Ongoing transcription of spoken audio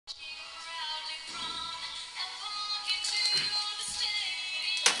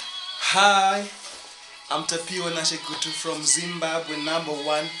Hi, I'm Tapiwanashe Gutu from Zimbabwe,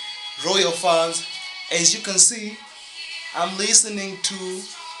 #1 Royal fans. As you can see, I'm listening to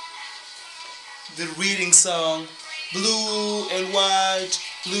the reading song Blue and White,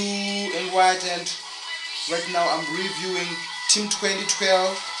 Blue and White, and right now I'm reviewing Team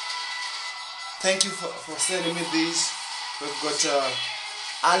 2012. Thank you for sending me this. We've got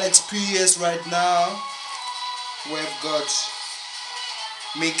Alex PS right now. We've got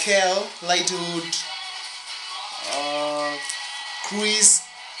Michael Lightwood, Chris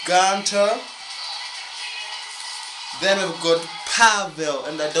Gunter. Then we've got Pavel,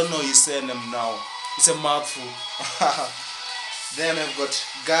 and I don't know his surname now. It's a mouthful. Then we've got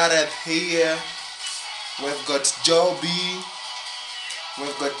Gareth here. We've got Joby.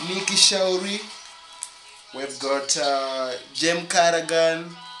 We've got Nikki Shauri. We've got Jem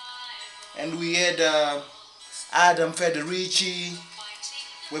Carrigan. And we had Adam Federici.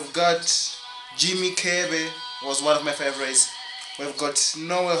 We've got Jimmy Kebe, was one of my favorites. We've got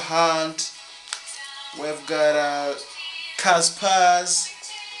Noel Hunt. We've got Kaspers,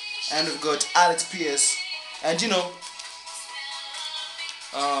 and we've got Alex Pierce. And you know,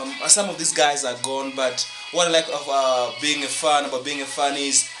 some of these guys are gone, but what I like of being a fan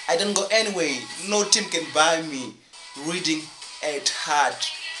is I don't go anywhere. No team can buy me reading at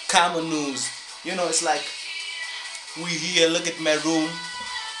heart, common news. You know, it's like we here, look at my room,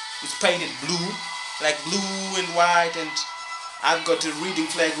 it's painted blue, like blue and white, and I've got a reading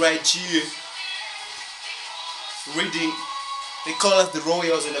flag right here. Reading, they call us the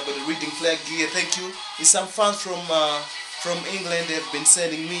Royals, and I've got a reading flag here. Thank you. It's some fans from England. They've been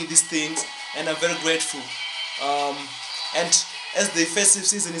sending me these things, and I'm very grateful. And as the festive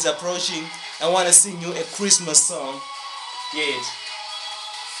season is approaching, I want to sing you a Christmas song. Yeah.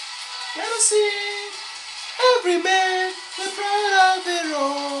 Let us sing, every man the pride of the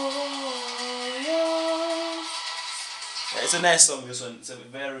Royals. Yeah, it's a nice song. This one. It's a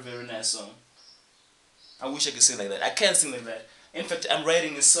very, very nice song. I wish I could sing like that. I can't sing like that. In fact, I'm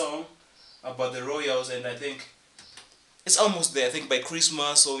writing a song about the Royals, and I think it's almost there. I think by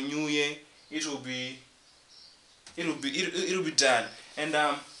Christmas or New Year, it'll be done. And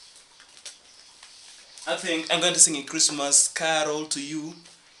I think I'm going to sing a Christmas carol to you.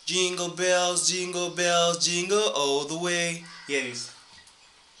 Jingle bells, jingle all the way. Here it is.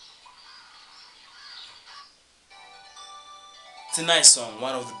 It's a nice song.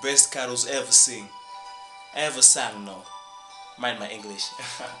 One of the best carols ever sang, no. Mind my English.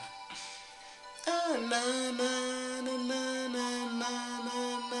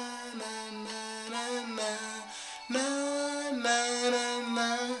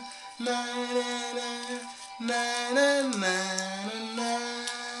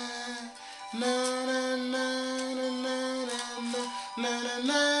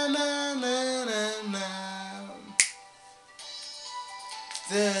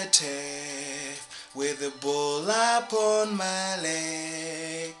 The tape with the ball upon my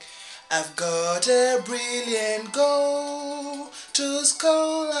leg, I've got a brilliant goal to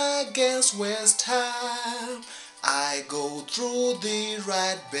score against West Ham. I go through the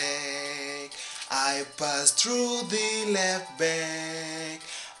right back, I pass through the left back,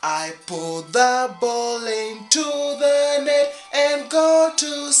 I put the ball into the net and go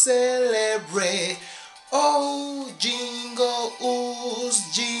to celebrate. Oh, jingle ooze,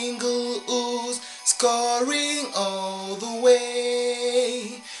 scoring all the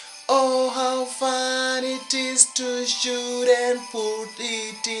way. Oh, how fun it is to shoot and put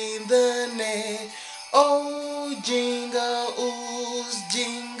it in the net. Oh, jingle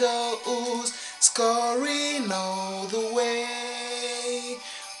ooze, scoring all the way.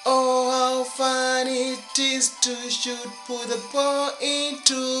 Oh, how fun it is to shoot, put the ball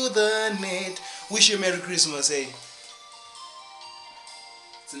into the net. Wish you a Merry Christmas, eh?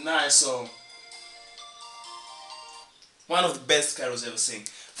 It's a nice song. One of the best carols ever sing.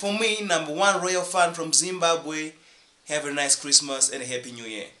 For me, #1 Royal fan from Zimbabwe. Have a nice Christmas and a Happy New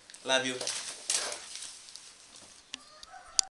Year. Love you.